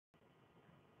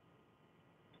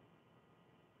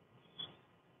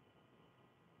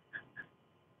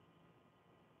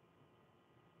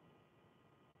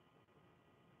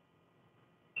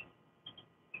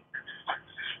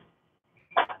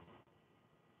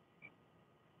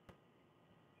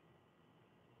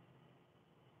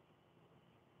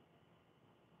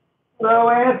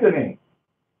Hello, Anthony.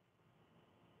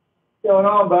 What's going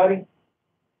on, buddy?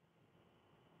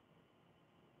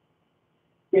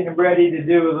 Getting ready to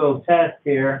do a little test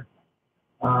here.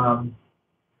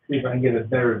 See if I can get a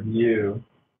better view.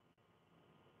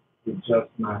 Adjust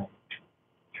my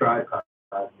tripod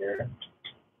here.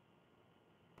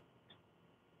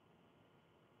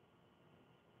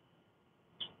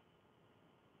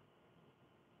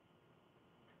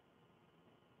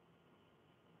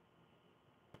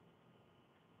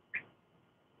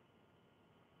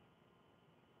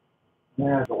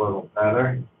 That's a little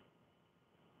better.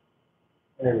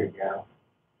 There we go.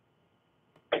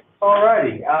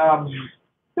 Alrighty,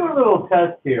 doing a little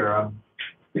test here. I'm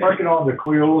working on the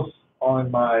coils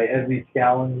on my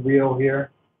Leedskalnin wheel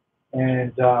here,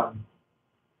 and I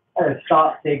had to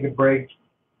stop, take a break,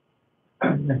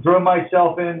 and throw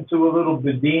myself into a little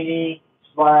Bedini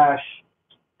 /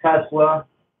 Tesla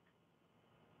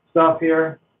stuff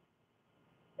here,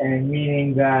 and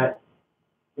meaning that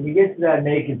when you get to that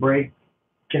make and break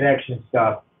connection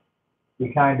stuff,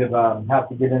 you kind of have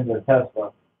to get into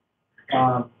Tesla.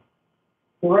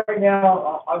 So right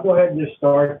now, I'll go ahead and just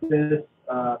start this,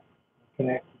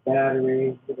 connect the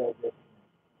battery.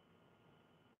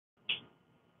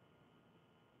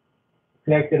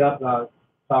 Connect it up, and I'll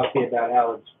talk to you about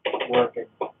how it's working.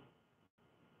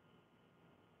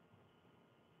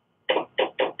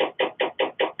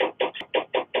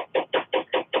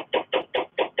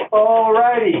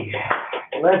 Alrighty,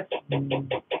 let's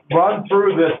run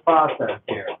through this process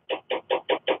here.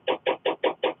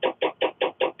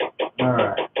 All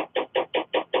right.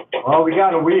 Well, we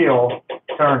got a wheel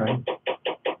turning.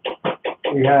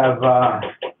 We have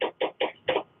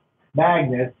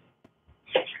magnets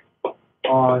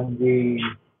on the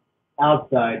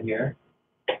outside here,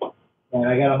 and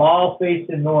I got them all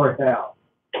facing north out.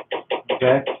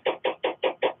 Okay.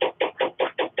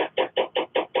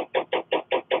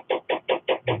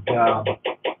 And,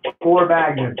 4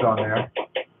 magnets on there.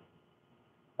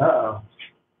 Uh-oh.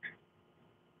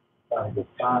 Not a good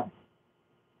time.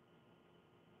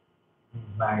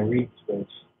 My reed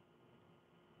switch.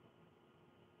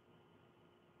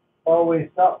 Always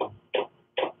something.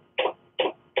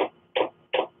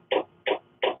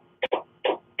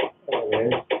 There it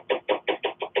is.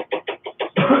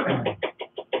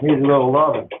 Needs a little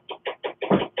loving.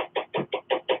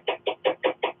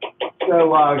 So,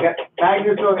 got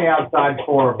magnets on the outside,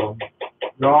 4 of them.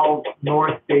 They're all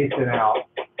north facing out.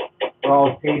 They're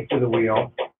all taped to the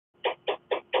wheel.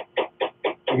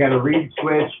 We got a reed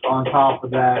switch on top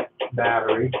of that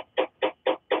battery.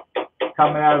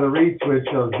 Coming out of the reed switch,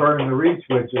 so it's burning the reed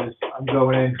switches, I'm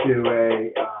going into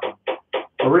a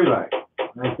relay.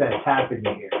 And that's that tapping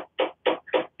you hear.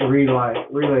 The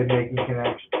relay making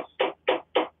connections.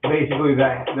 Basically,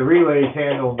 the relay is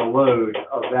handling the load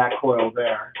of that coil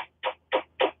there,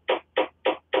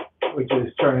 which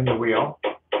is turning the wheel.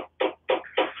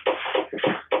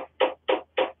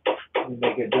 Let me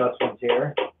make adjustments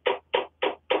here.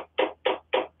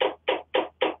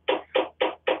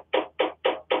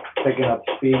 Picking up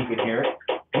speed, you can hear it.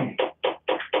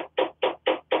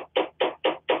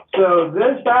 So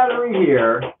this battery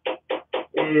here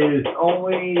is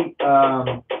only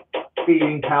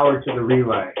feeding power to the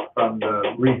relay from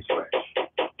the reed switch.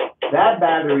 That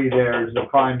battery there is the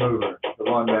prime mover, the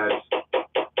one that's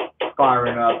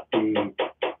firing up the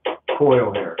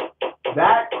coil here.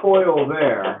 That coil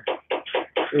there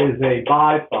is a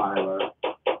bifilar.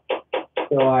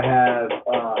 So I have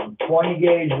 20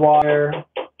 gauge wire.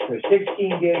 There's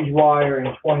 16 gauge wire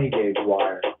and 20 gauge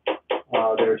wire.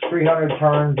 There's 300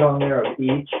 turns on there of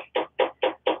each,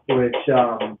 which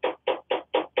I'm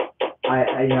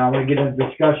going to get into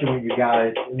discussion with you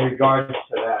guys in regards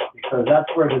to that, because that's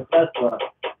where the Tesla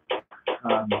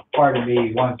part of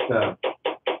me wants to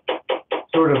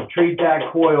sort of treat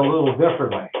that coil a little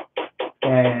differently,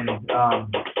 and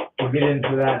we'll get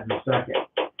into that in a second.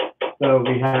 So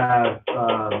we have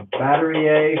battery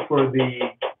A for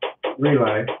the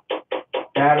relay.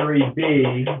 Battery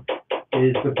B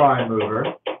is the prime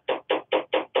mover,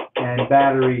 and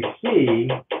battery C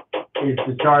is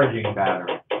the charging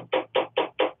battery.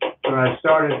 So I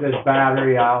started this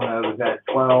battery, I don't know, it was at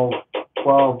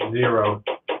 12.0.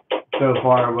 So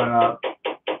far it went up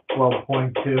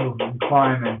 12.2 and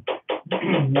climbing.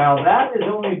 Now that is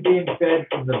only being fed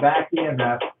from the back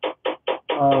EMF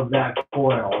of that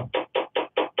coil.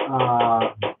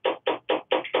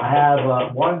 I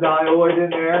have one dioid in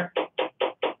there,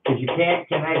 because you can't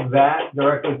connect that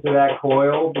directly to that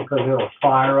coil because it'll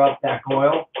fire up that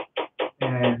coil.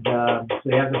 And so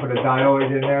you have to put a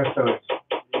dioid in there, so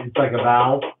it's like a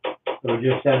valve. So we're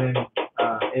just sending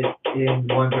it in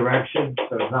one direction,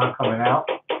 so it's not coming out.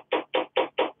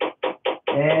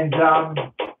 And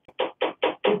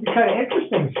it's kind of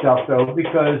interesting stuff though,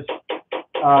 because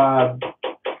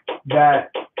that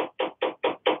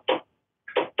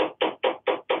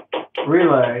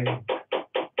relay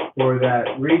or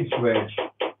that reed switch,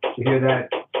 you hear that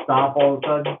stop all of a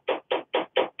sudden?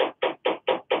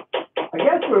 I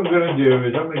guess what I'm going to do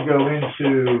is I'm going to go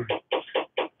into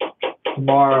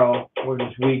tomorrow or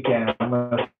this weekend. I'm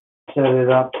going to set it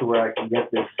up to where I can get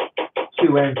this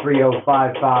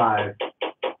 2N3055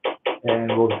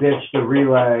 and we'll ditch the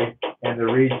relay and the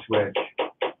reed switch.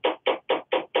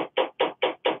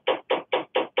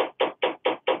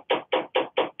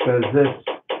 Because this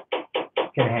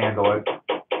can handle it.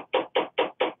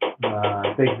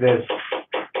 I think this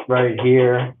right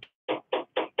here,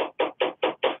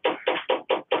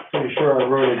 pretty sure I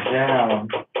wrote it down.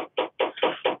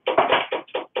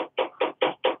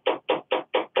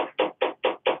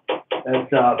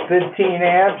 That's 15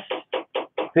 amps,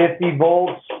 50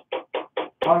 volts,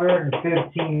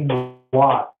 115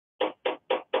 watts.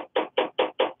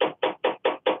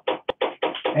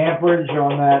 Amperage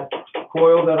on that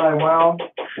coil that I wound.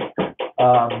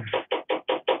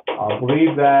 I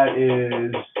believe that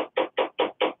is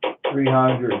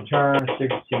 300 turns,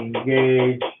 16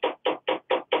 gauge.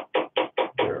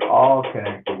 They're all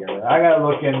connected together. I gotta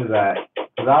look into that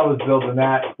because I was building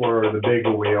that for the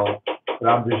bigger wheel, but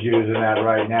I'm just using that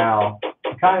right now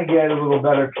to kind of get a little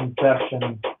better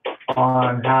conception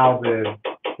on how the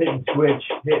hit and switch,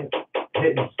 hit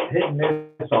and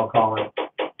miss, I'll call it.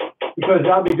 Because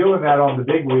I'll be doing that on the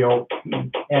big wheel,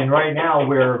 and right now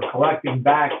we're collecting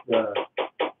back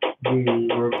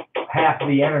we're half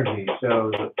the energy.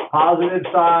 So the positive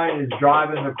side is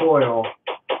driving the coil,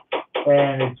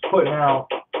 and it's putting out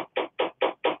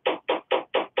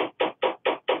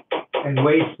and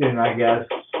wasting, I guess,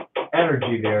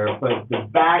 energy there. But the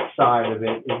back side of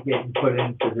it is getting put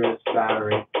into this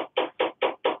battery.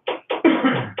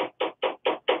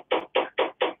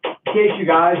 In case you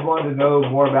guys wanted to know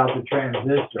more about the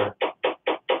transistor,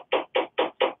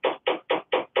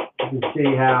 you can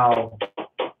see how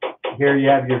here you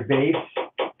have your base,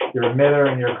 your emitter,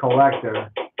 and your collector.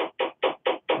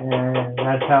 And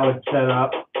that's how it's set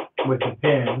up with the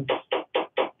pins.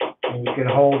 And you can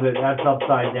hold it, that's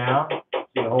upside down. So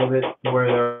you hold it where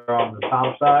they're on the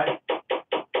top side.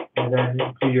 And then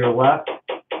to your left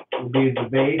will be the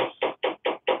base.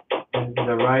 And to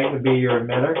the right will be your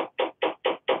emitter.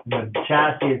 And the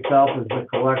chassis itself is the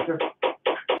collector.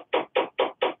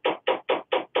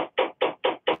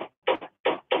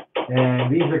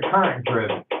 And these are current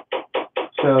driven.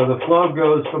 So the flow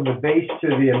goes from the base to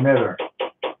the emitter.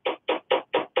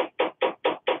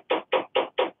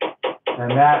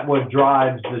 And that what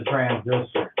drives the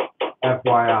transistor,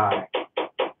 FYI.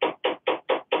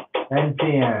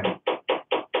 NPN.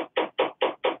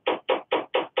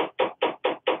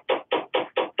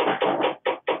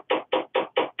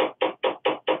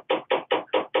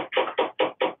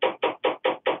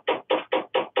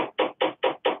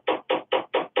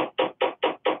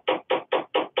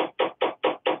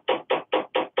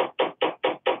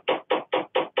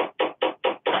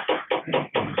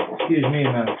 Excuse me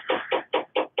a minute.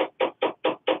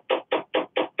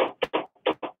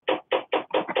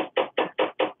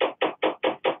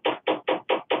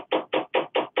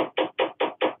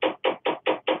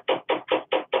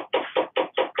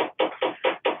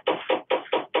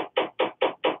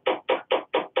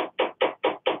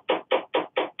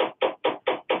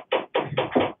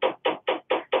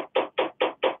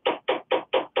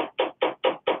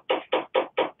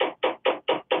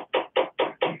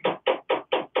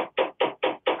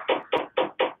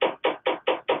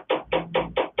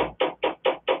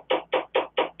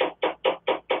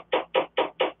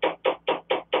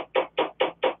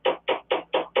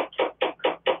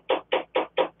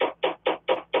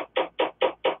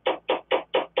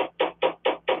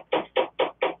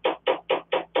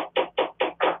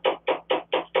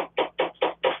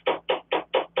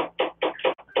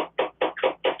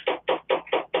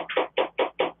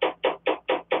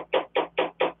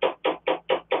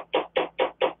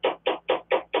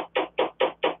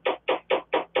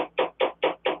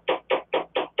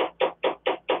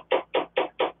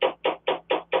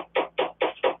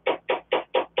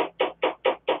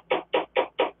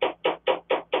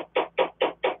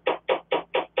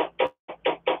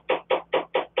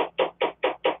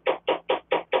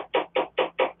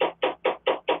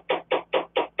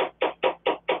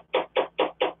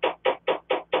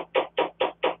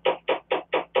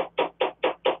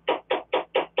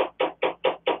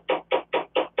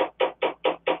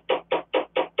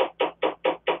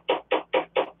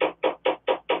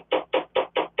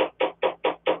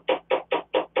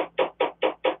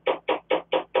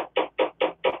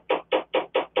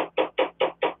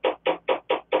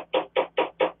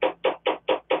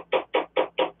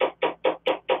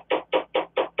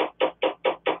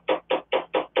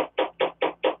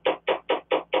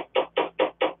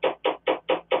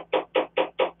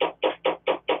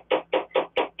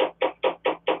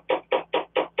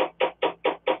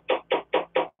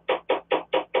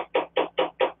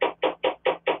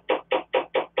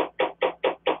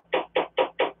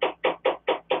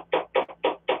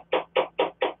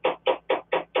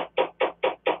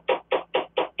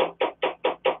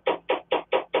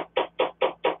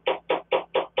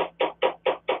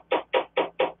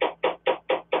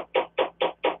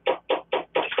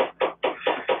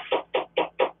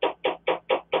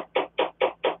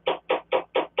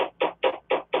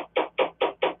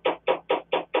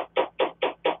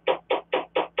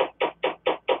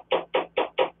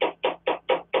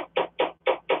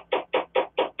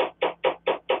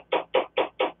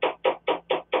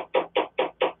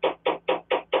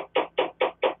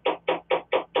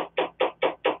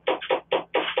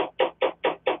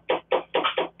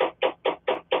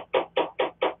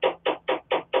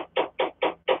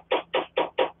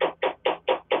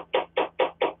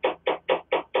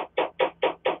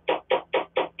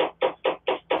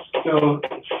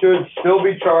 should still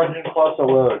be charging plus a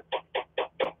load.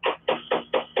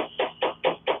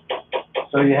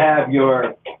 So you have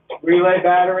your relay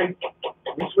battery.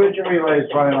 You switch your relays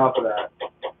running off of that.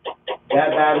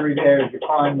 That battery there is your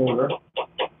prime mover.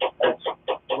 That's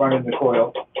running the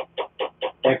coil.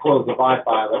 That coil's a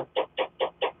bifilar.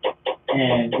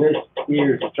 And this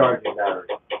here is a charging battery.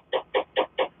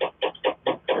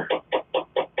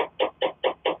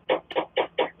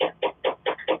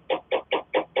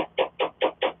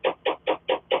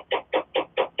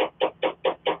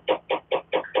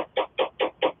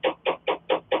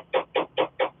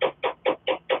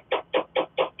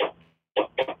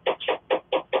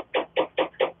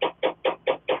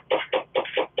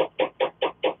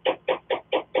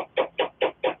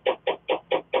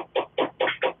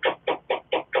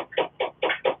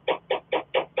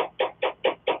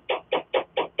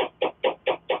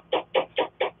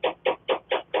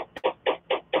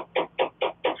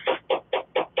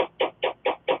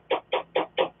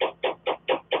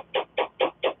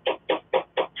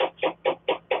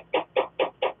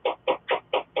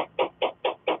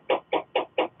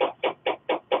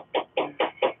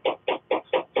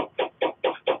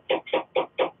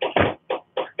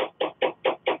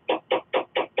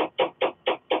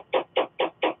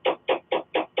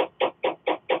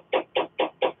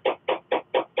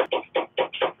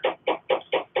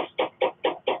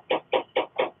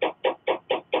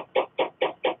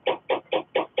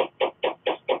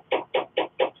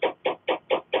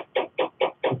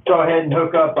 Go ahead and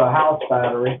hook up a house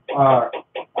battery, or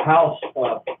a house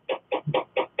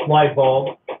light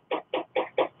bulb.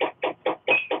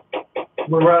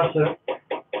 Fluorescent.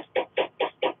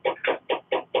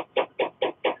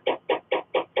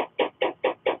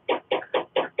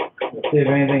 Let's see if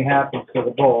anything happens to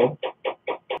the bulb.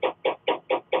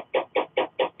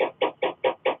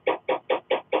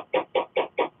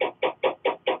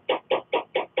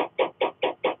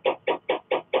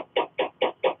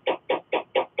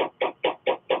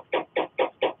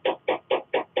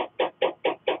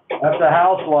 That's a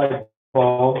house light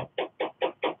bulb.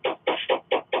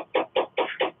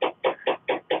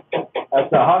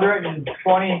 That's a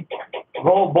 120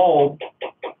 volt bulb.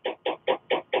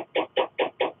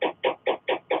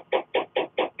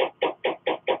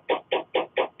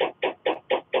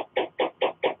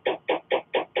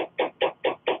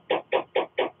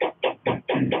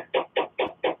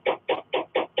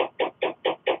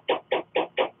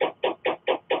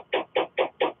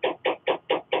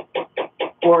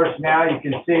 Of course, now you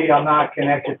can see I'm not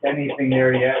connected to anything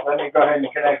there yet. Let me go ahead and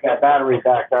connect that battery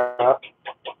back up.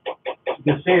 You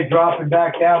can see it dropping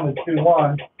back down to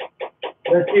 2.1.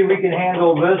 Let's see if we can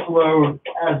handle this load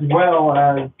as well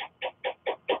as,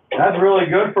 that's really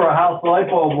good for a house light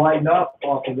bulb lighting up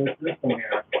off of this system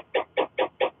here.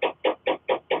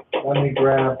 Let me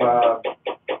grab, what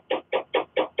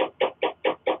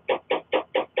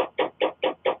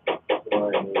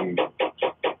do I need?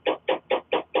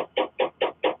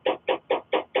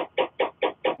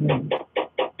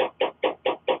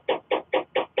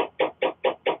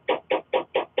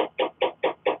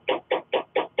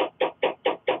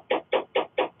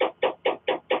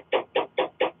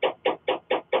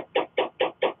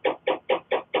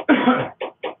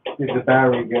 If the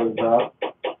battery goes up.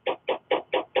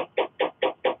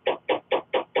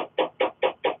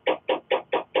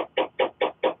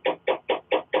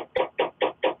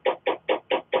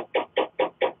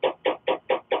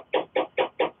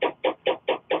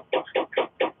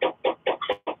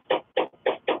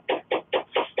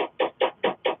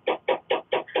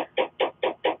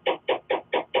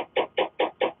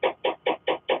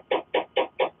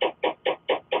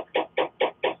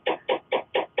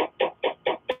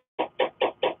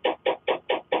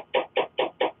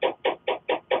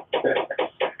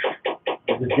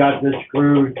 Just got this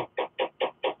screwed,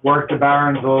 worked the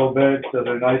bearings a little bit so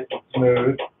they're nice and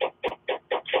smooth.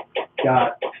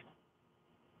 Got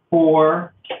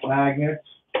 4 magnets.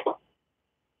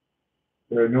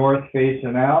 They're north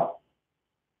facing out.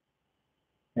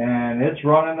 And it's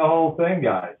running the whole thing,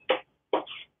 guys.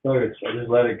 So I just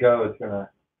let it go. It's gonna,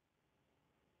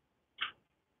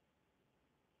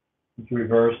 let's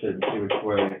reverse it and see which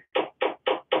way.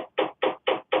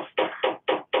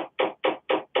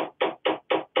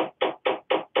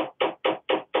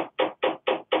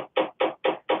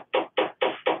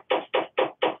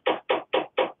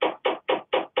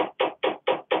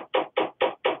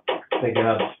 Taking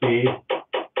up speed.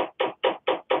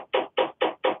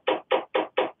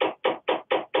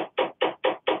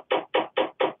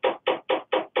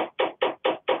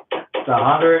 It's a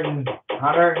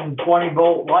 120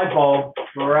 volt light bulb,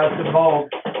 fluorescent bulb.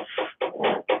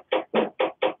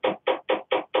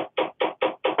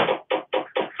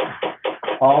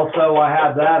 Also, I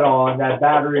have that on. That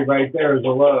battery right there is a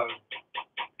load.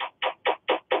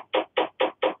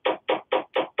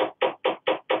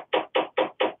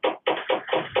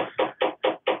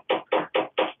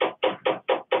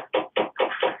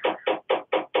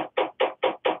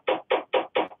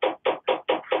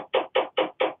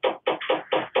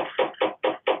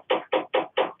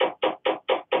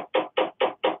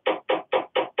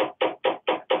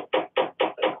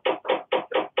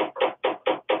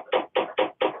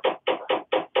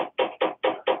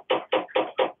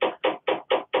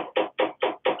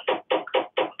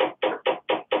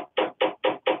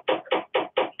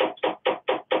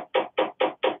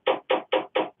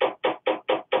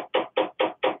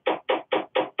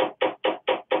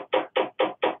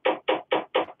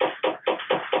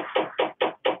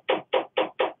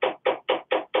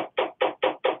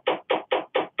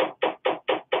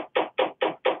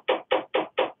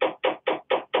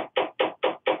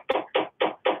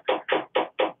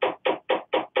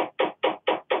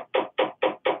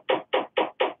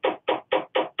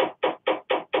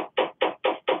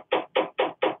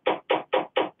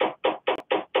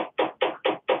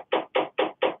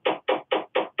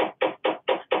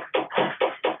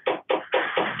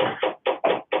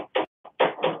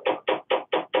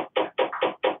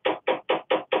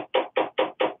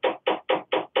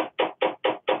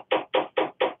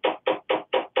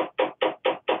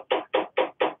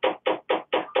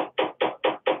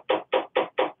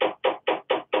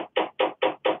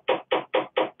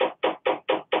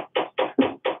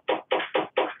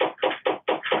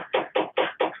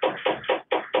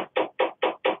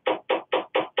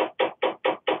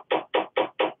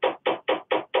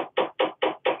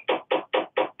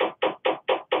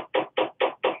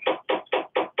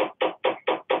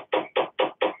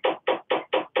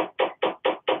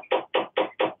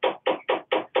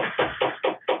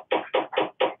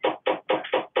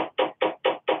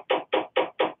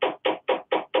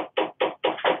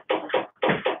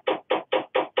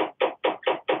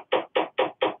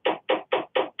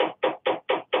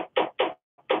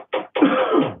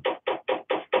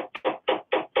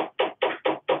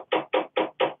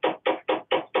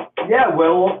 Yeah,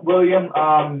 William,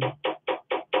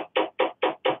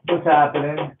 what's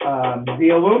happening? The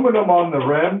aluminum on the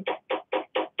rim,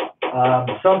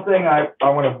 something I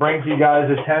want to bring to you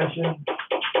guys' attention.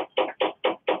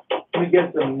 Let me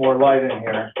get some more light in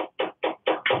here.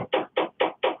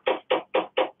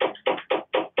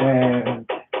 And,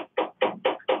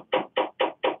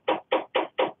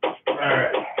 all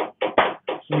right,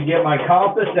 let me get my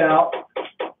compass out.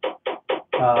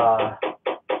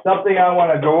 Something I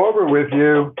want to go over with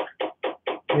you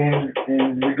in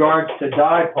regards to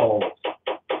dipoles,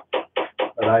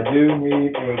 but I do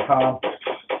need a compass.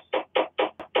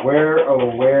 Where,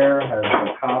 oh, where has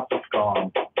the compass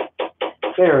gone?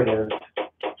 There it is.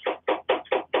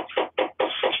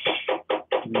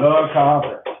 The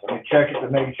compass. Let me check it to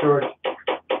make sure it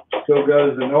still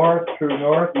goes to north, true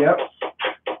north. Yep.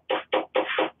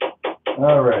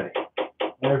 Alrighty.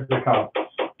 There's the compass.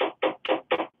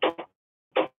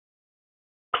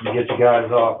 You get you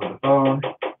guys off of the phone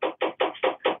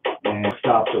and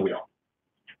stop the wheel.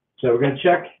 So we're going to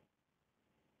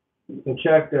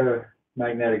check the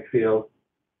magnetic field,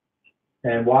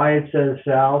 and why it says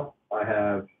south, I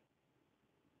have,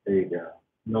 there you go,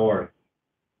 north.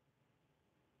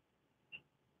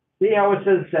 See how it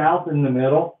says south in the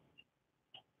middle?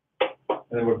 And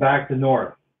then we're back to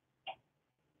north.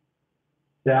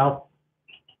 South,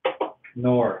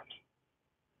 north.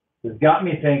 It's got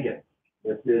me thinking.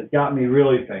 It's got me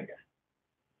really thinking.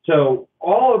 So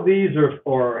all of these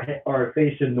are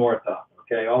facing north up,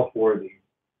 okay? All four of these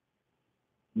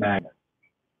magnets.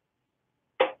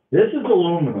 This is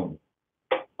aluminum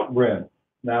rim.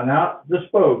 Now, not the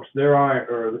spokes, they're iron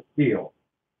or the steel.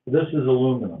 This is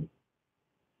aluminum.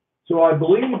 So I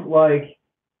believe, like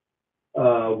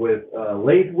with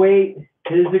Lathwaite,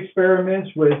 his experiments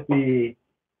with the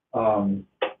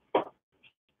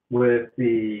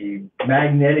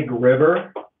magnetic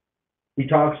river, he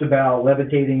talks about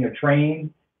levitating a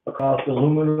train across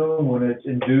aluminum when it's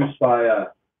induced by a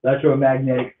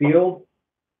electromagnetic field.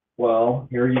 Well,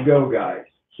 here you go, guys.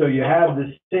 So you have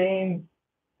the same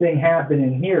thing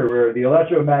happening here, where the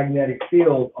electromagnetic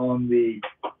field on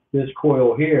this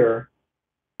coil here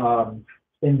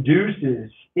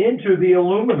induces into the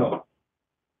aluminum.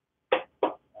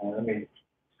 Let me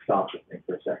stop this thing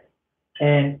for a second.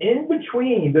 And in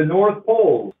between the north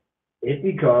poles, it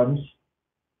becomes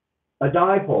a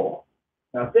dipole.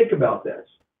 Now think about this.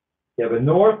 You have a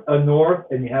north,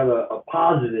 and you have a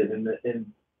positive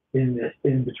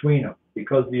in between them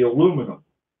because the aluminum.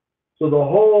 So the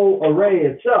whole array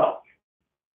itself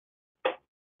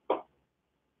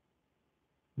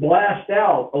blast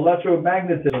out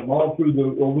electromagnetism all through the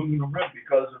aluminum rim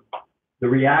because of the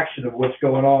reaction of what's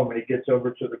going on when it gets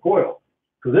over to the coil.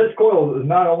 So this coil is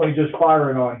not only just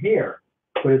firing on here,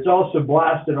 but it's also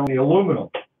blasted on the aluminum.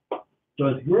 So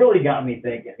it's really got me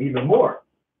thinking even more,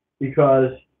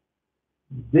 because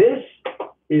this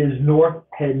is north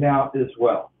heading out as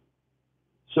well.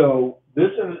 So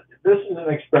this is an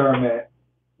experiment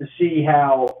to see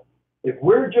how, if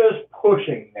we're just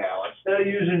pushing now, instead of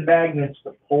using magnets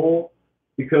to pull,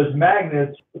 because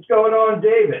magnets, what's going on,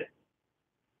 David?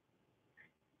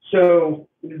 So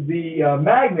the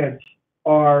magnets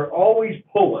are always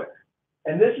pulling,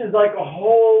 and this is like a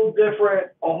whole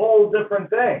different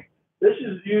thing. This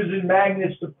is using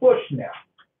magnets to push now.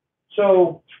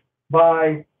 So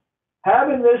by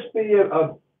having this be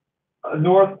a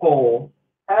North Pole,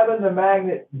 having the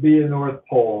magnet be a North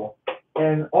Pole,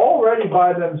 and already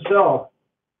by themselves,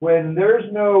 when this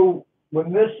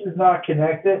is not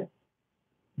connected,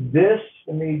 let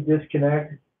me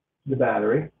disconnect the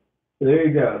battery. So there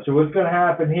you go. So what's going to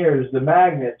happen here is the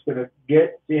magnet's going to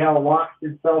see how it locks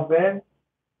itself in?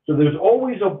 So there's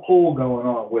always a pull going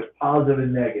on with positive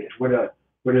and negative, with a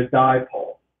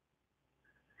dipole.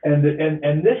 And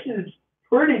this is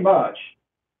pretty much,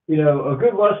 a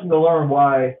good lesson to learn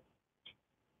why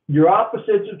your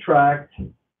opposites attract.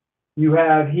 You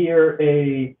have here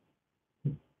a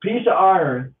piece of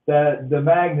iron that the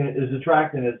magnet is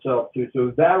attracting itself to.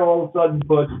 So that all of a sudden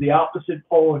puts the opposite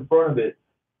pole in front of it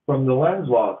from the lens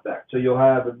law effect. So you'll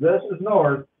have, if this is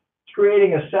north, it's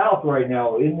creating a south right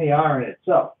now in the iron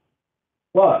itself.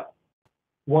 But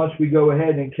once we go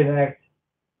ahead and connect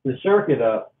the circuit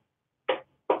up,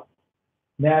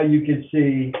 now you can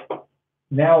see,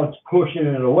 now it's pushing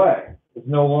it away. It's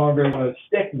no longer going to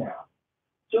stick now.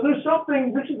 So there's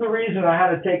something, this is the reason I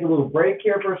had to take a little break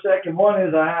here for a second. One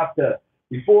is I have to,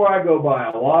 before I go by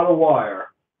a lot of wire,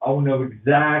 I will know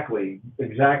exactly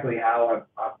how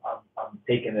I'm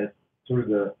taking it through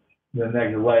the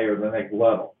next layer, the next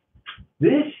level.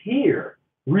 This here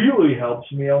really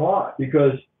helps me a lot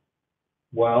because,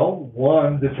 well,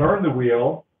 one, to turn the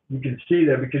wheel, you can see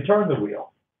that we can turn the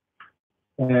wheel.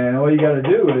 And all you got to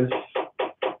do is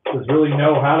really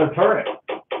know how to turn it.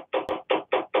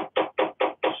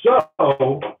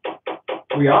 So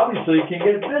we obviously can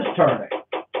get this turning.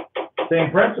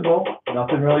 Same principle,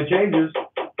 nothing really changes.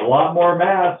 A lot more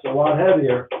mass, a lot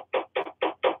heavier.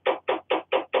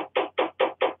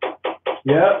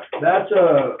 Yep,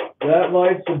 that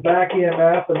lights the back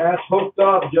EMF, and that's hooked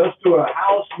up just to a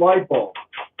house light bulb.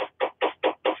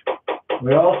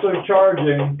 We're also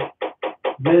charging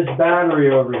this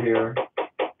battery over here.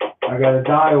 I got a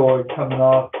diode coming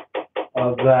off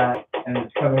of that, and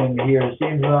it's coming in here. It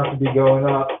seems not to be going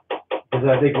up because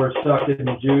I think we're sucking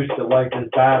the juice to light this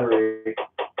battery.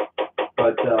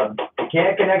 But you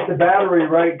can't connect the battery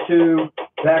right to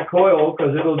that coil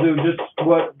because it'll do just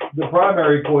what the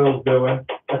primary coil is doing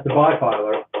at the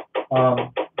bifilar,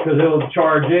 because it'll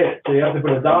charge it. So you have to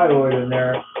put a diode in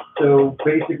there. So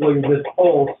basically this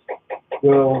pulse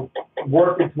will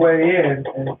work its way in,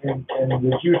 and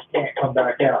the juice can't come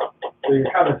back out. So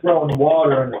you're kind of throwing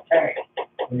water in the tank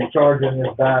when you're charging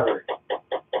this battery.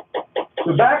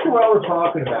 So back to what we're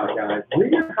talking about, guys.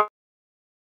 Read your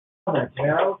comments, man.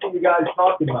 I don't think you guys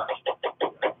talking much.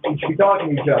 You should be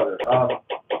talking to each other.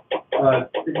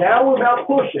 Now we're about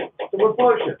pushing. So we're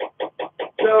pushing.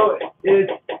 So it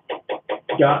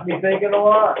got me thinking a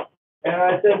lot. And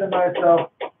I said to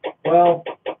myself, well,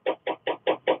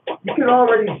 you can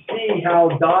already see how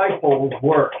dipoles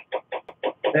work.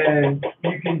 And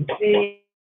you can see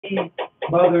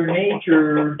Mother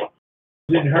Nature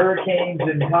in hurricanes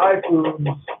and typhoons,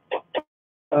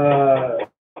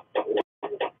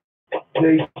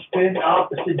 they spin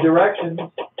opposite directions,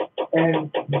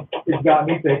 and it's got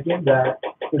me thinking that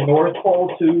the North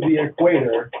Pole to the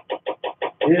equator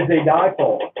is a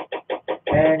dipole,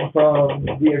 and from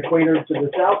the equator to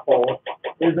the South Pole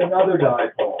is another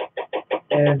dipole.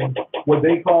 And what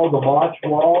they call the Mach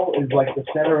wall is like the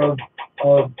center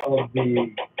of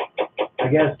the, I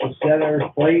guess, the center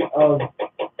plate of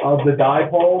the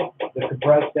dipole, the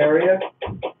compressed area.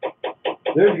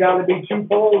 There's got to be two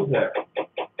poles there.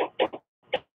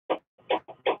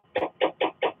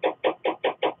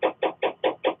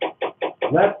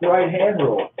 Left-right hand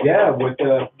rule, yeah, with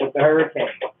the hurricane.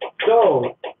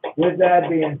 So, with that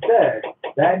being said,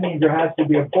 that means there has to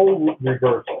be a pole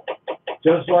reversal,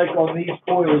 just like on these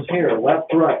coils here,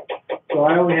 left-right. So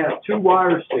I only have two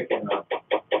wires sticking up.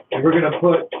 And we're going to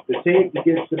put the tape that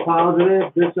gets the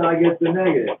positive, this side gets the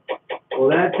negative. Well,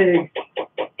 that takes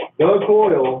the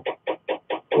coil,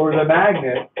 or the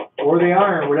magnet, or the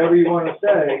iron, whatever you want to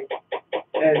say,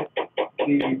 and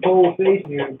the pole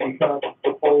facing you becomes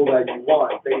the pole that you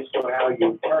want based on how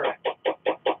you turn it.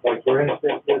 Like for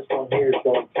instance, this one here is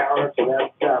going counter, so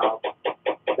that's south,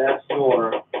 that's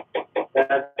north,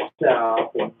 that's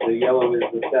south, and the yellow is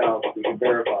the south, so you can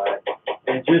verify it.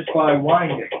 And just by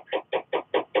winding.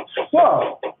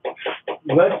 So,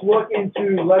 let's look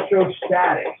into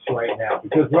electrostatics right now,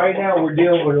 because right now we're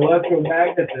dealing with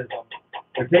electromagnetism.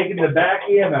 We're taking the back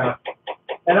EMF,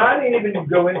 and I didn't even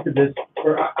go into this,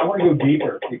 or I want to go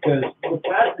deeper, because what's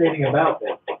fascinating about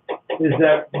this is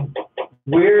that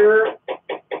we're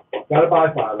got a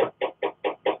bifiber.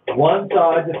 One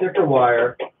side, the thicker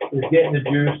wire, is getting the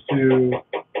juice to,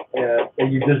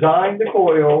 you design the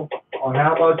coil on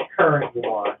how much current you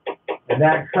want, and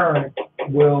that current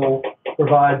will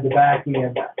provide the back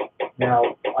EMF.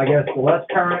 Now, I guess the less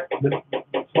current, the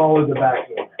smaller the back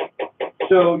EMF.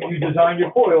 So you design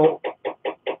your coil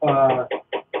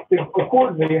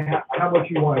accordingly how much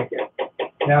you want to get.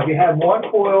 Now, if you have one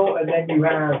coil and then you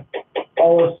have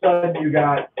all of a sudden you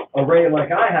got a array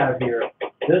like I have here,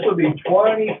 this will be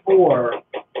 24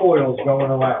 coils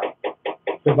going around,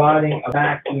 providing a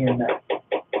back EMF.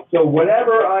 So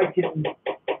whatever I can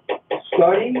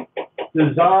study,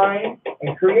 design,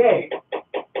 and create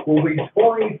will be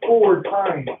 24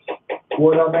 times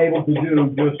what I'm able to do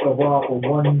just off of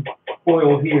one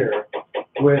coil here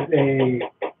with a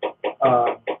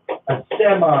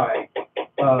semi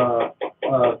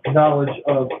knowledge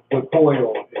of the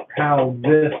coil, how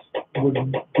this would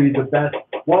be the best,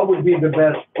 what would be the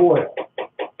best coil.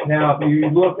 Now, if you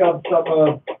look up some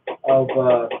of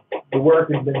the work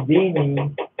of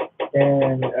Bendini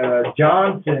and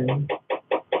Johnson,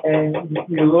 and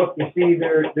you look to see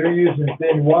they're using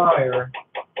thin wire,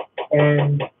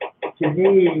 and to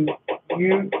me,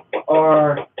 you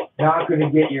are not going to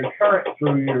get your current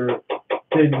through your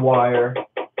thin wire,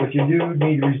 but you do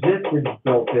need resistance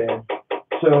built in.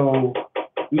 So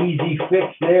easy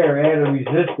fix there, add a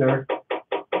resistor.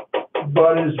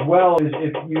 But as well as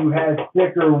if you had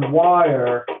thicker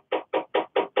wire,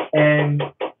 and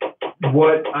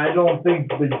what I don't think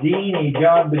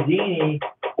John Bedini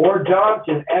or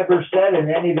Johnson ever said in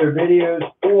any of their videos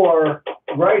or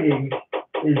writings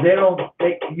is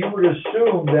you would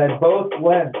assume that both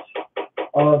lengths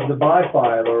of the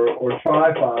bifilar or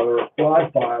trifilar or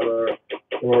quadfilar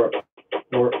or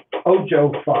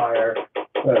ocho file,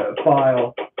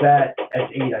 that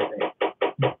that's 8, I think,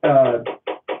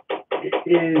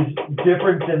 is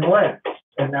different in length.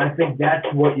 And I think that's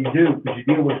what you do, because you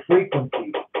deal with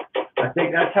frequencies. I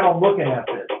think that's how I'm looking at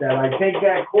this, that I take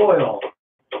that coil,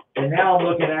 and now I'm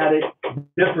looking at it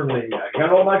differently. I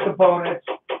got all my components,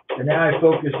 and now I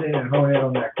focus in and hone in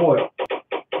on that coil.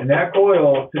 And that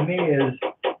coil, to me, is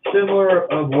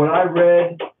similar of what I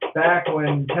read back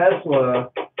when Tesla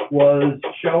was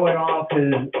showing off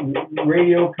his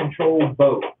radio-controlled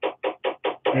boat.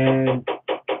 And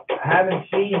I haven't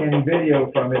seen any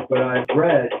video from it, but I've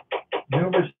read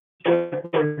numerous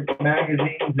different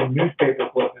magazines and newspaper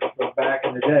clippings from back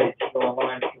in the day. Just go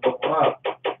online, you can look them up.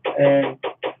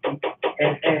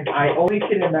 And I only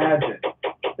can imagine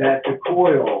that the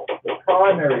coil, the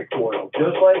primary coil,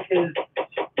 just like his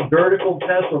vertical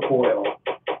Tesla coil,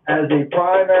 has a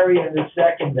primary and a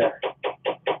secondary.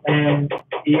 And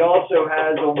he also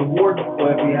has, on the Warden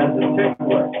clip, he has a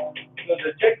tickler. So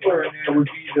the tickler in there would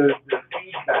be the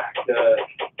feedback,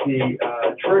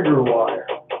 the trigger wire.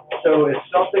 So if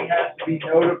something has to be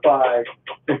notified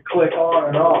to click on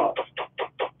and off,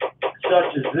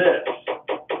 such as this,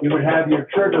 you would have your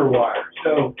trigger wire.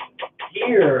 So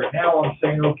here, now I'm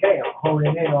saying, okay, I'm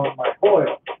honing in on my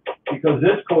coil, because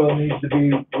this coil needs to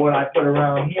be what I put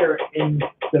around here in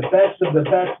the best of the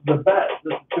best of the best.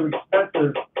 This is too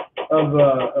expensive of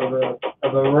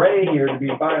an array here to be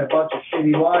buying a bunch of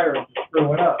shitty wire and just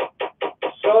screwing up.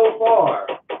 So far,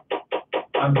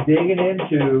 I'm digging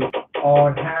into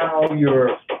on how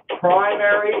your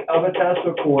primary of a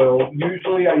Tesla coil,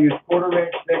 usually I use 1/4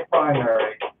 inch thick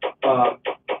primary,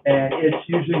 and it's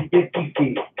usually 50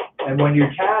 feet. And when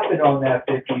you're tapping on that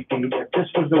 50 feet, if this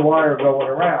was the wire going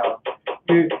around,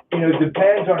 you know,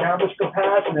 depends on how much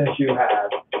capacitance you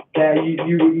have, that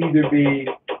you would either be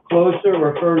closer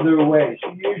or further away.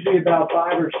 So usually about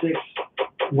 5 or 6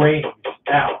 rings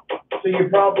out. So you're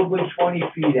probably 20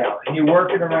 feet out, and you're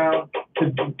working around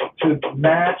to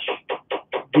match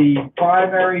the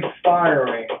primary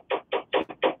firing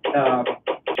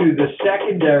to the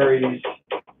secondary's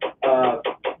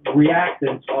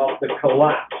reactance off the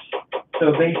collapse.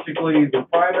 So basically, the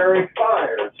primary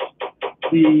fires,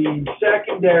 the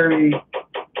secondary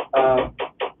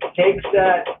takes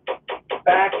that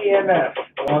back EMF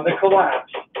on the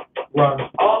collapse, runs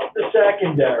off the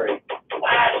secondary,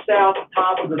 flashes flushed out the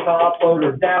top of the top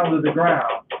loader down to the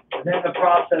ground, and then the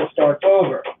process starts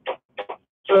over.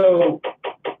 So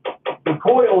the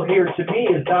coil here to me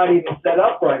is not even set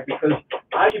up right, because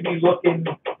I should be looking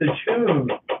to tune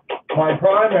my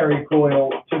primary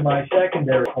coil to my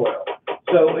secondary coil.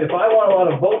 So if I want a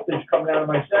lot of voltage coming out of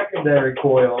my secondary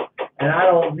coil and I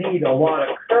don't need a lot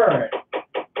of current,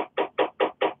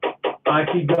 I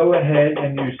can go ahead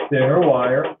and use thinner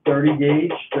wire, 30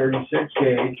 gauge, 36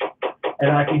 gauge,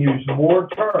 and I can use more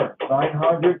turns,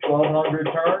 900, 1200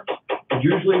 turns. It's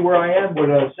usually where I am with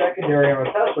a secondary on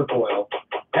a Tesla coil,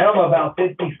 and I'm about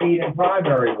 50 feet in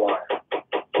primary wire.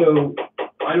 So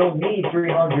I don't need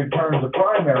 300 turns of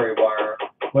primary wire,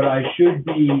 but I should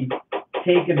be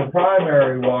taking the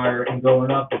primary wire and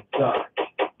going up in size.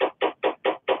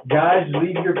 Guys,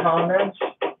 leave your comments.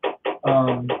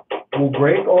 We'll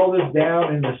break all this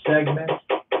down into segments,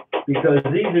 because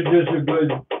these are just a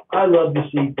good, I love to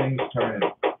see things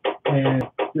turning. And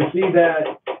to see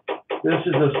that this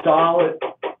is a solid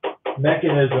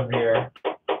mechanism here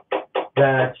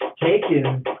that's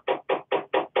taken,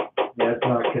 that's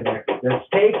not connected, that's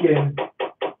taken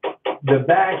the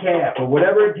back half, or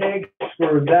whatever it takes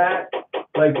for that,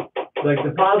 like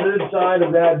the positive side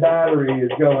of that battery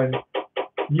is going,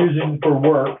 using for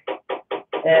work,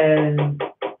 and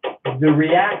the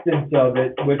reactance of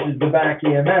it, which is the back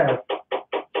EMF,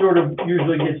 sort of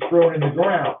usually gets thrown in the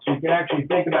ground. So you can actually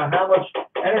think about how much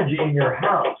energy in your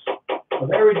house,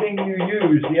 of everything you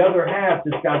use, the other half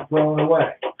just got thrown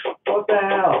away. What the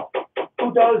hell?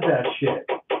 Who does that shit?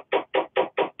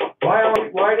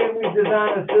 Why didn't we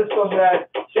design a system that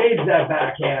saves that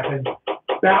back half and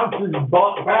bounces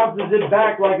it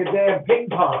back like a damn ping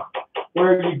pong,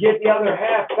 where you get the other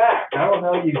half back? I don't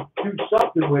know, you do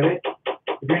something with it.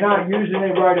 If you're not using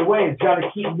it right away, it's got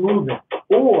to keep moving.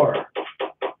 Or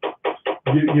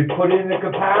you put in a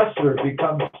capacitor, it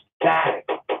becomes static.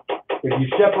 If you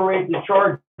separate the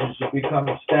charges, it becomes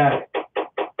static.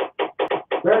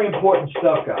 Very important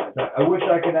stuff, guys. I wish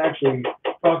I could actually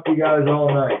talk to you guys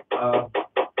all night.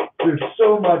 There's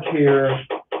so much here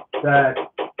that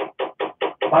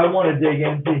I want to dig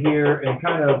into here, and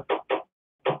kind of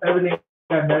everything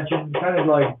I mentioned, kind of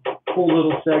like cool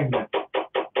little segments.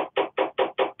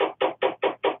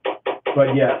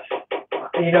 But yes,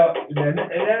 you know, and then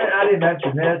I didn't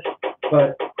mention this,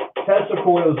 but Tesla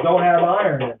coils don't have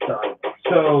iron inside.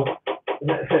 So,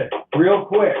 real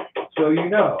quick, so you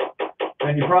know,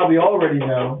 and you probably already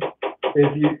know,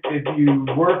 if you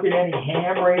work in any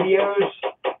ham radios,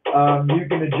 you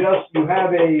can adjust. You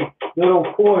have a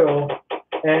little coil,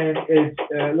 and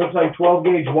it looks like 12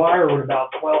 gauge wire with about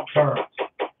 12 turns,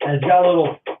 and it's got a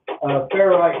little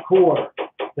ferrite core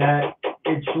that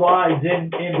it slides in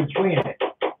between it.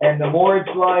 And the more it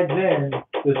slides in,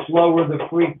 the slower the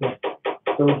frequency.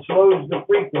 So it slows the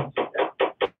frequency down.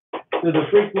 So the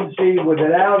frequency with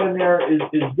it out in there is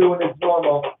doing its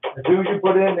normal. As soon as you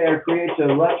put it in there, it creates an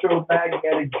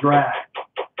electromagnetic drag.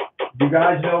 If you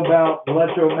guys know about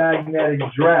electromagnetic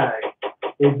drag,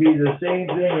 it'd be the same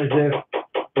thing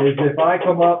as if I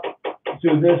come up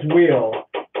to this wheel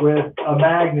with a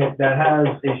magnet that has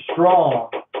a strong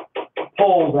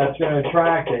pole that's going to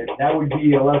attract it. That would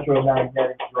be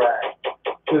electromagnetic drag.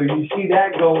 So you see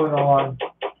that going on,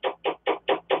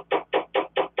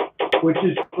 which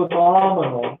is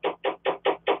phenomenal.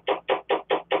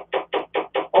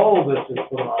 All this is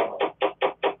phenomenal.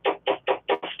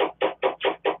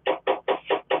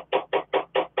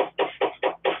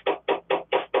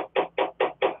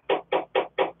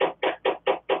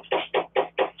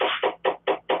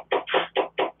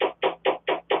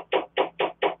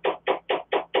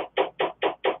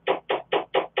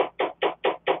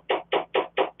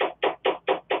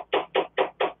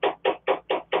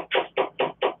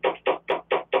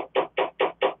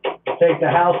 Take the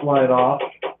house light off.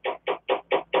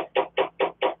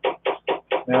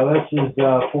 Now this is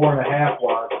 4.5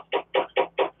 watts.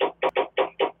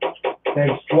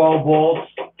 Takes 12 volts.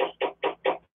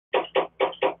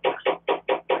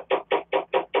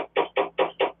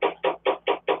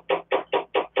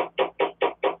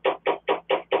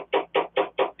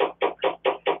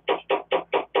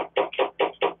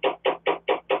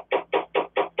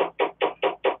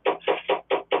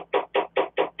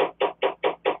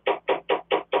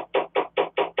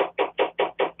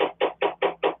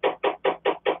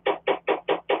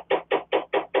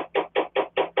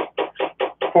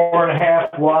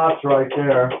 Watts right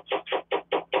there.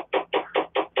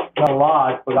 Not a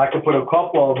lot, but I could put a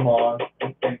couple of them on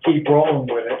and keep rolling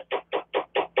with it.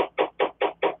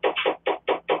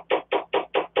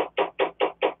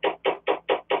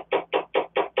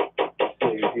 Let's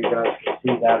see if you guys can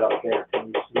see that up there. Can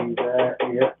you see see that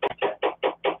here.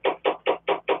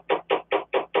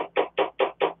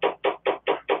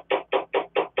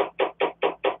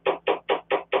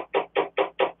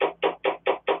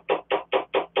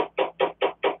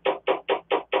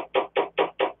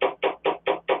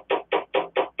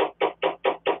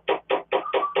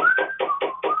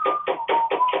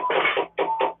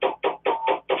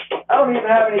 I don't even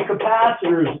have any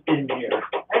capacitors in here.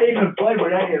 I didn't even play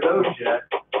with any of those yet.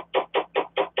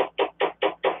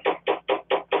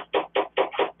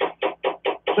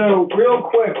 So real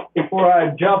quick, before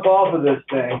I jump off of this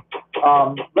thing,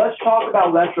 let's talk about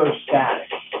electrostatics,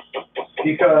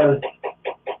 because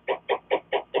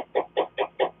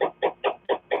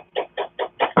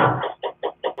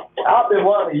I've been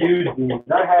wanting to use these.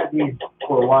 I've had these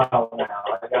for a while now.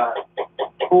 I got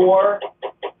 4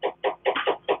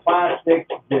 plastic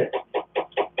discs.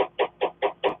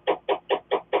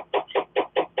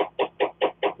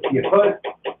 You put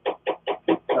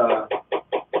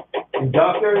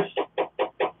inductors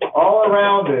all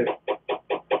around it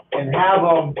and have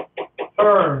them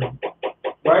turn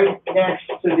right next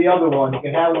to the other one. You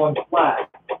can have one flat.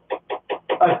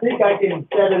 I think I can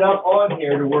set it up on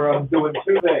here to where I'm doing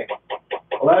 2 things: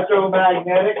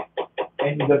 electromagnetic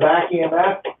and the back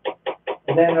EMF,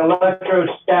 and then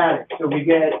electrostatic. So we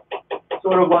get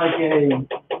sort of like a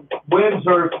Wim's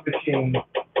machine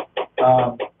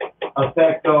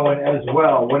effect going as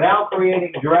well, without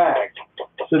creating drag.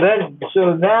 So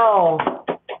now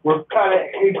we're kind of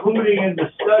including in the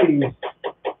studies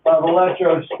of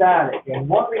electrostatic. And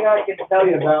one thing I can tell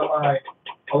you about my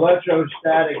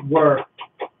electrostatic work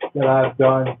that I've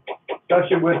done,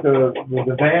 especially with the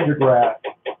Van de Graaff,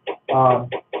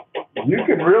 you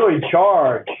can really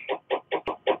charge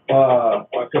a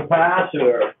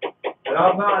capacitor. And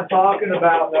I'm not talking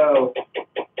about no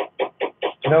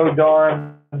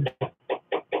darn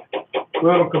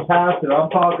little capacitor. I'm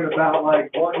talking about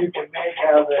like one you can make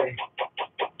out of a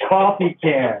coffee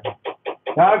can.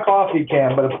 Not a coffee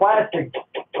can, but a plastic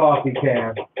coffee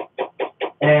can.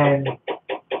 And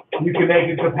you can make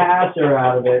a capacitor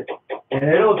out of it, and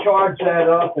it'll charge that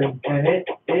up, and it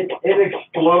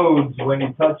explodes when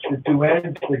you touch the 2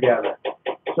 ends together.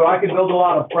 So I can build a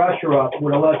lot of pressure up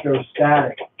with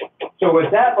electrostatic. So with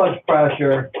that much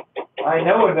pressure, I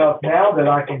know enough now that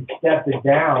I can step it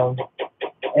down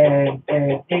and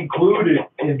include it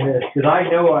in this, because I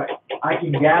know I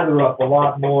can gather up a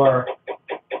lot more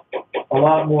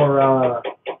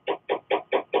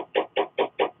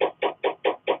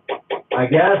I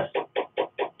guess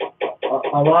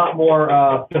a lot more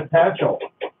potential,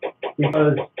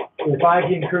 because if I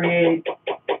can create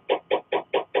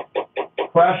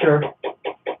pressure,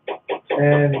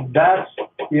 and that's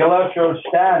the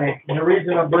electrostatic. And the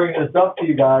reason I'm bringing this up to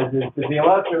you guys is because the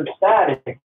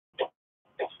electrostatic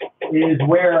is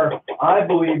where I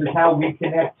believe is how we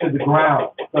connect to the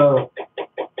ground. So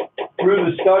through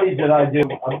the studies that I do,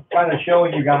 I'm kind of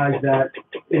showing you guys that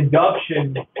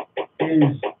induction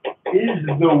is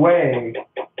the way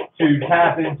to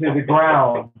tap into the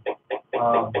ground,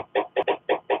 to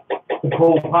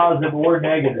pull positive or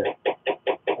negative.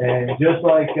 And just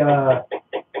like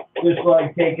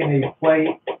taking a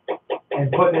plate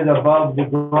and putting it above the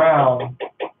ground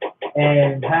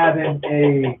and having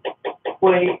a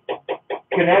plate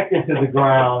connected to the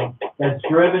ground that's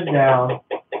driven down,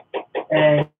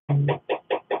 and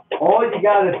all you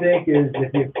got to think is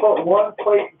if you put one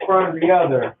plate in front of the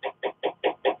other,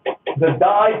 the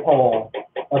dipole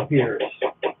appears.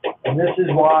 And this is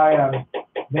why I'm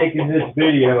making this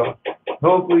video.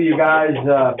 Hopefully you guys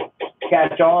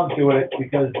catch on to it,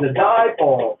 because the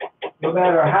dipole, no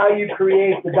matter how you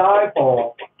create the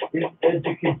dipole, it's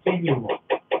a continuum.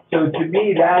 So to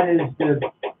me, that is the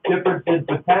difference in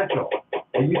potential.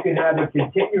 And you can have a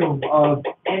continuum of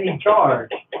any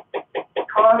charge,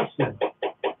 constant.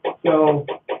 So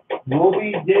we'll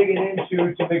be digging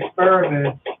into some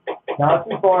experiments not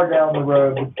too far down the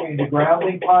road between the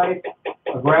grounding pipe,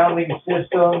 a grounding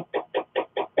system,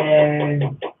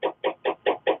 and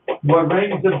what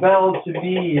rings a bell to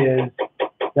me is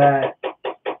that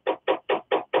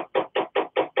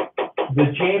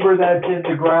the chamber that's in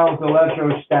the ground's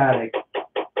electrostatic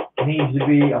needs to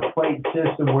be a plate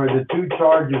system where the 2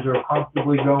 charges are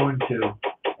comfortably going to,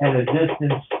 and a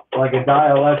distance like a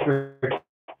dielectric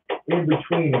in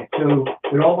between it. So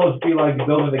it would almost be like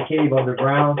building a cave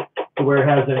underground, to where it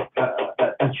has a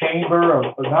chamber,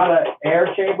 or not an air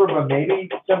chamber, but maybe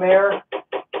some air.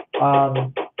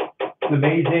 It's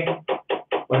amazing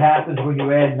what happens when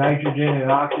you add nitrogen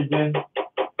and oxygen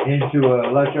into an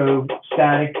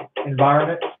electrostatic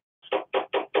environment.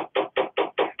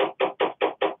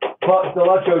 But the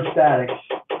electrostatics,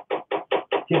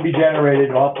 can be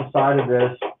generated off the side of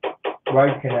this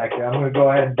right connector. I'm going to go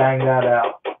ahead and bang that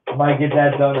out. I might get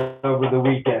that done over the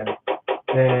weekend.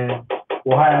 And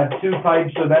we'll have 2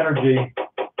 types of energy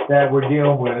that we're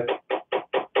dealing with.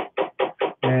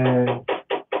 And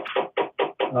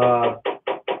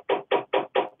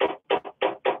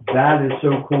that is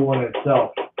so cool in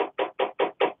itself.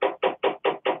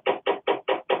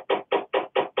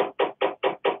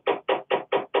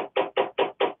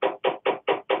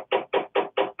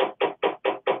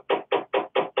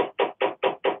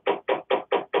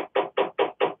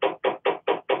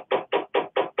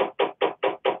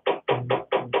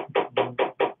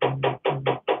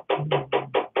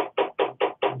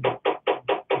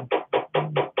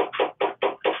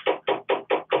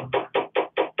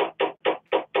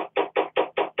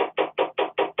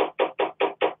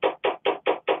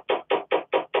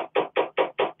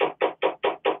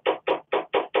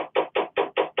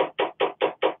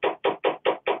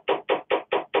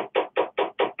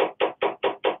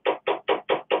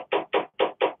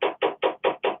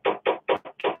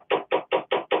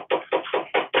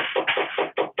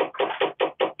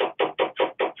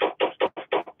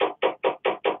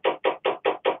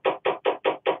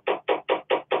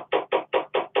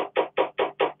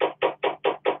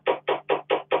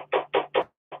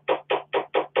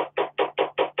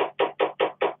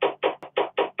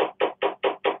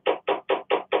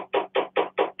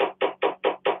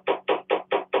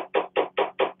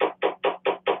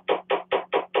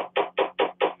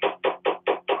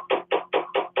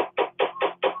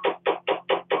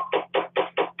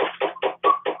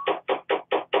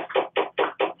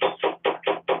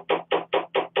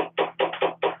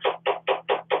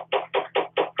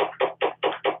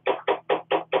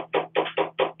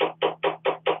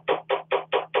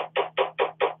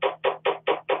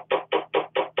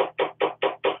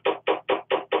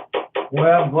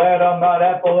 Well, I'm glad I'm not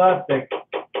epileptic.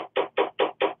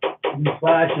 These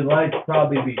flashing lights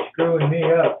probably be screwing me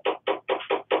up.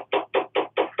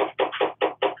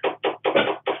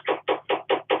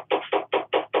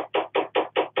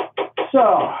 So,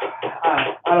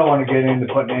 I don't want to get into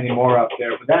putting any more up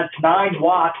there, but that's 9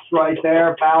 watts right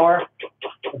there, power,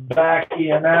 back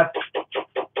EMF.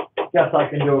 Guess I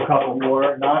can do a couple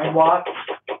more, 9 watts.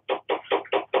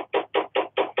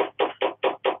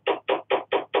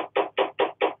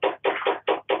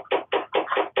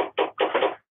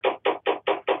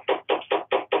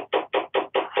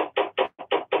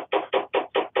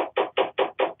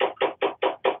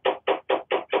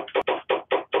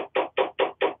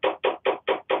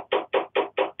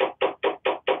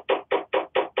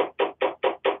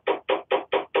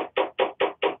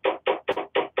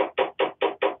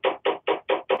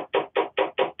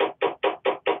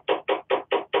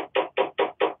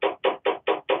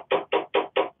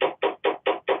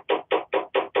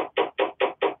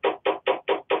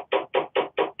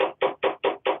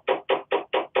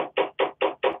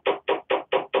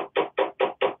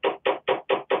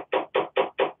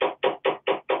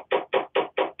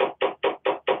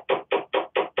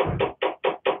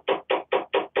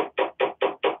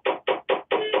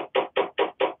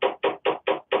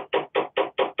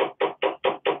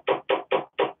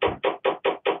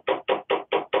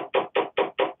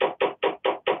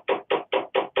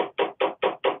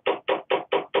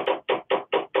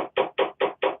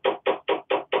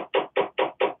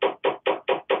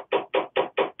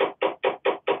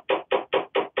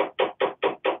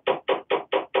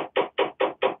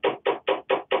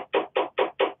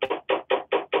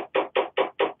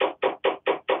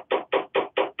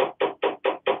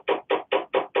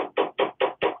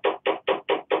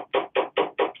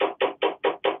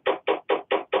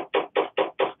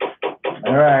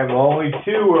 All right, well, only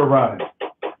 2 were running.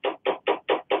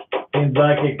 Seems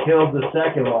like it killed the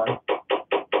second one.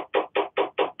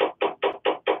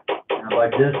 Now, if I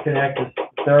disconnect the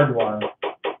third one,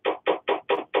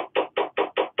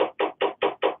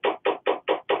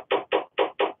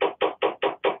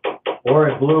 or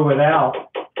it blew it out.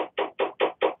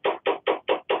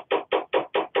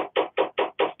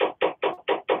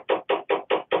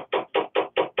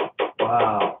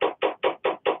 Wow.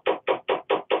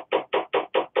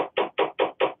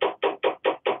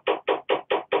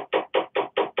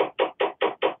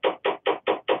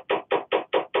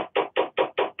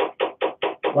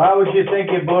 Why would you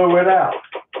think it blew it out?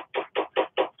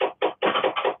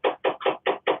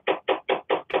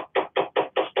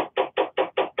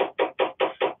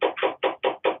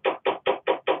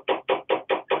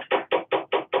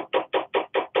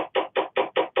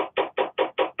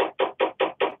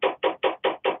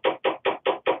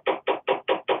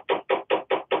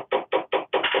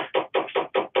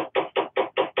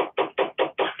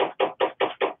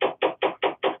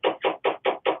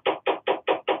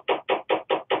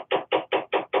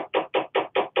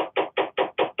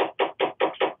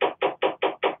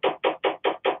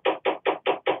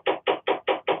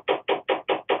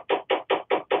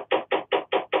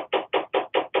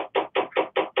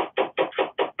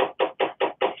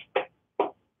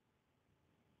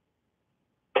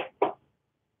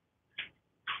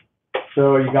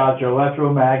 So you got your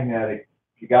electromagnetic,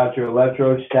 you got your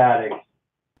electrostatics,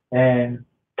 and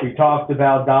we talked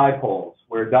about dipoles,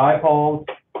 where dipoles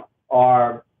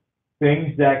are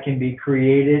things that can be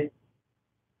created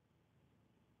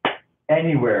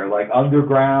anywhere, like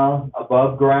underground,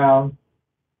 above ground,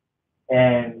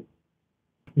 and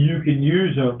you can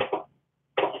use them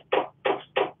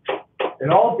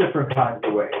in all different kinds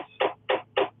of ways.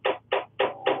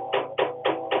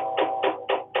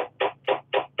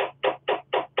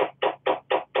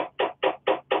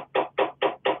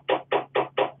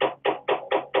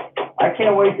 I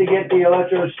can't wait to get the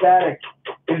electrostatic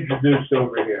introduced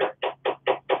over here.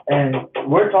 And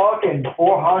we're talking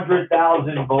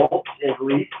 400,000 volts at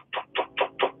least,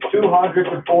 200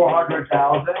 to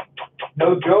 400,000,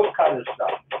 no joke kind of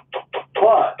stuff.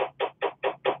 But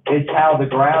it's how the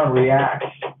ground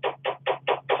reacts.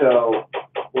 So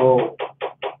we'll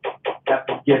have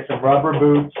to get some rubber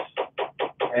boots,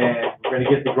 and we're going to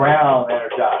get the ground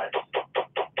energized.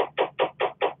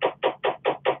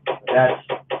 That's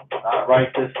not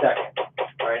right this second.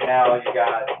 Right now you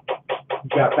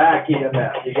got back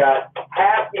EMF. You got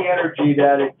half the energy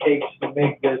that it takes to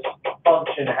make this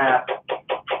function happen.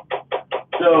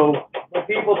 So when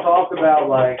people talk about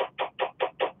like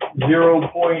 0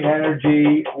 point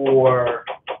energy or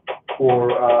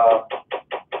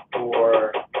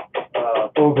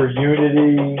over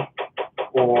unity,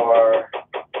 or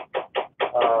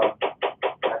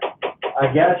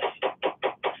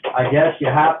I guess you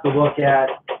have to look at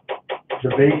the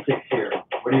basics here.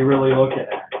 What are you really looking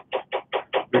at?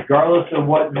 Regardless of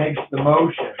what makes the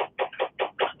motion,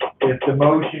 if the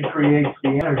motion creates the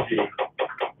energy,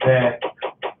 then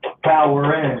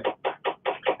power in,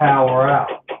 power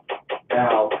out.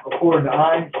 Now, according to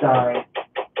Einstein's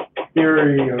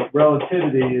theory of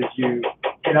relativity, is you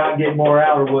cannot get more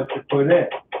out of what you put in.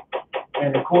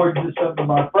 And according to some of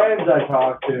my friends I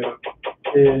talk to,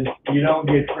 is you don't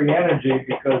get free energy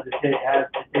because it has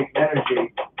to take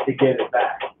energy to get it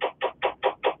back.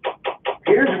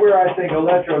 Here's where I think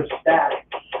electrostatics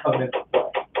come into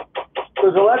play.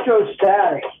 Because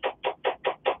electrostatics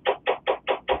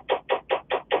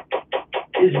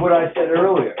is what I said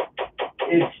earlier.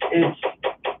 It's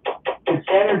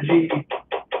energy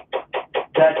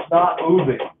that's not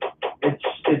moving. It's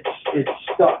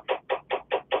stuck.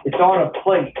 It's on a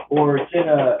plate, or it's in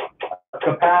a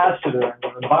capacitor in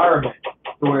an environment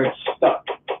where it's stuck.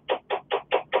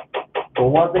 But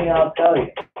one thing I'll tell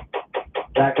you,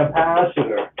 that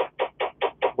capacitor,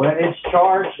 when it's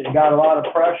charged and got a lot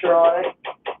of pressure on it,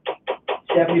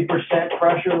 70%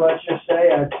 pressure, let's just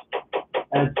say, at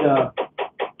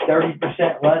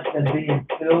 30% less than being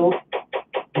filled,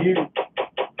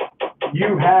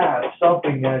 you have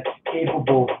something that's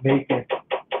capable of making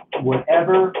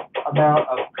whatever amount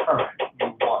of current you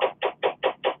want.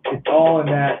 It's all in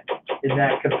that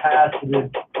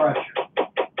capacitive pressure,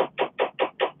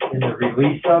 in the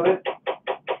release of it,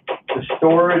 the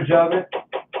storage of it,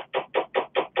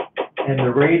 and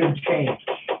the rate of change.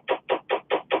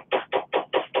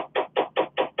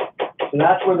 So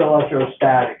that's where the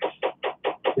electrostatics,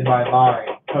 in my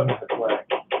mind, come into play.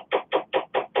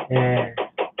 And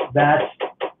that's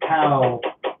how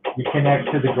you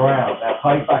connect to the ground. That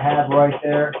pipe I have right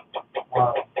there,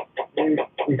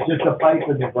 it's just a pipe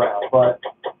in the ground. But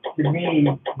to me,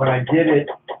 when I did it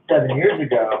 7 years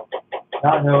ago,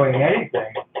 not knowing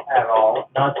anything at all,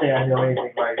 not saying I know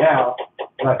anything right now,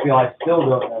 but I feel I still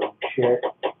don't know shit.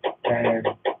 And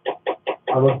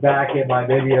I look back at my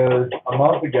videos a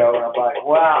month ago and I'm like,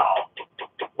 wow,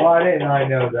 why didn't I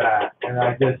know that? And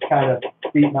I just kind of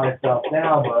beat myself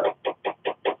down,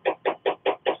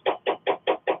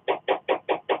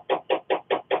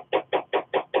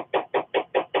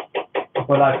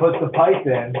 but I put the pipe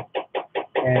in,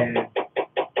 and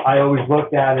I always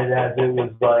looked at it as it was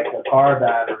like a car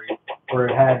battery where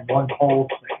it had one pole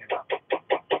sticking up.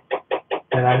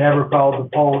 And I never called the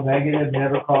pole negative,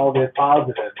 never called it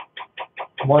positive.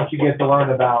 Once you get to learn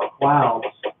about clouds,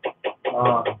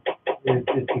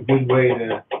 it's a good way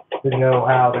to know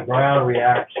how the ground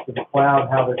reacts to the cloud,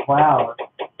 how the cloud,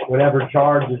 whatever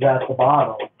charge is at the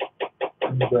bottom,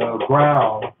 the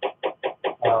ground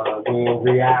will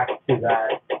react to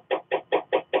that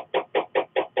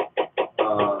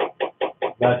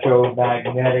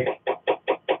electromagnetic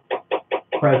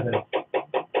presence,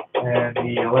 and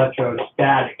the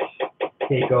electrostatics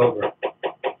take over.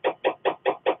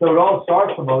 So it all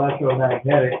starts from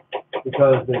electromagnetic,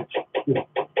 because the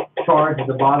charge at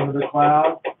the bottom of the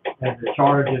cloud and the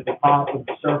charge at the top of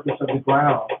the surface of the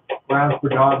ground. Ground's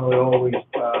predominantly always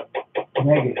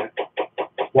negative.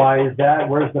 Why is that?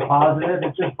 Where's the positive?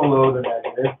 It's just below the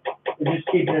negative. They're just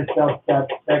keeping itself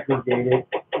segregated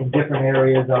in different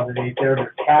areas underneath there.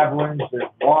 There's caverns, there's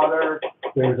water,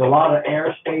 there's a lot of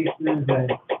air spaces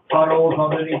and tunnels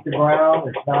underneath the ground.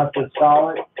 It's not just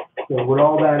solid. So with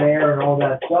all that air and all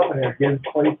that stuff in there, it gives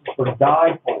places for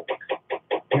dipoles.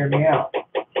 Hear me out.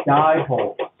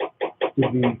 Dipoles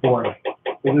to be forming.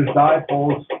 So there's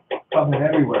dipoles coming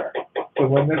everywhere. So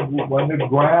when the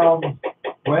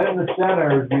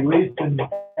center is releasing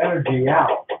energy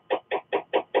out,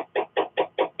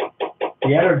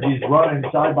 the energy is running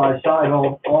side by side,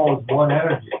 all is one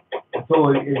energy, until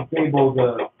it's able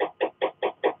to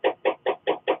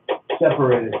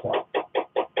separate itself.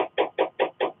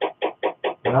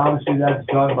 And obviously that's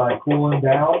done by cooling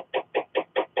down,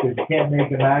 because you can't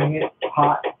make a magnet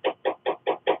hot.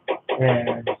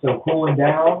 And so cooling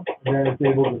down, and then it's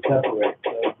able to separate.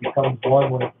 So it becomes one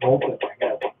when it's molten, I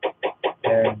guess.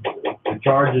 And the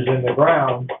charges in the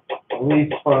ground, at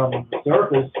least from the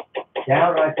surface,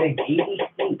 down, I think, 80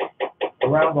 feet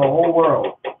around the whole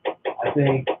world. I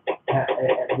think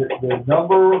the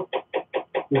number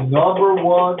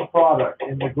one product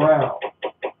in the ground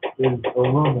is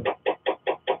aluminum.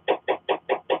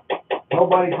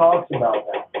 Nobody talks about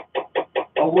that.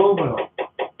 Aluminum.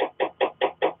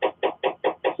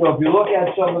 So if you look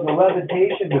at some of the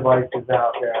levitation devices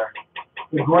out there,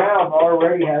 the ground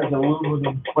already has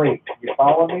aluminum plate. You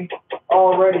follow me?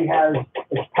 Already has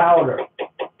its powder.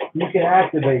 You can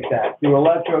activate that through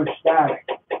electrostatic.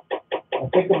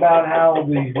 And think about how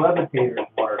these levitators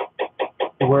work,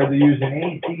 where they're using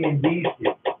AC and DC.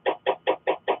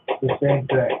 It's the same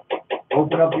thing.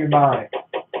 Open up your mind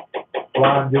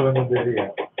while I'm doing the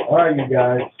video. All right, you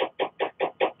guys.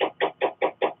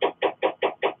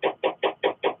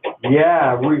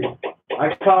 Yeah,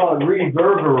 I call it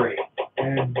reverberate.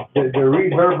 And the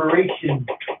reverberation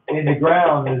in the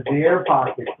ground is the air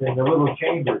pockets and the little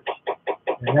chambers.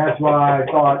 And that's why I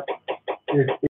thought if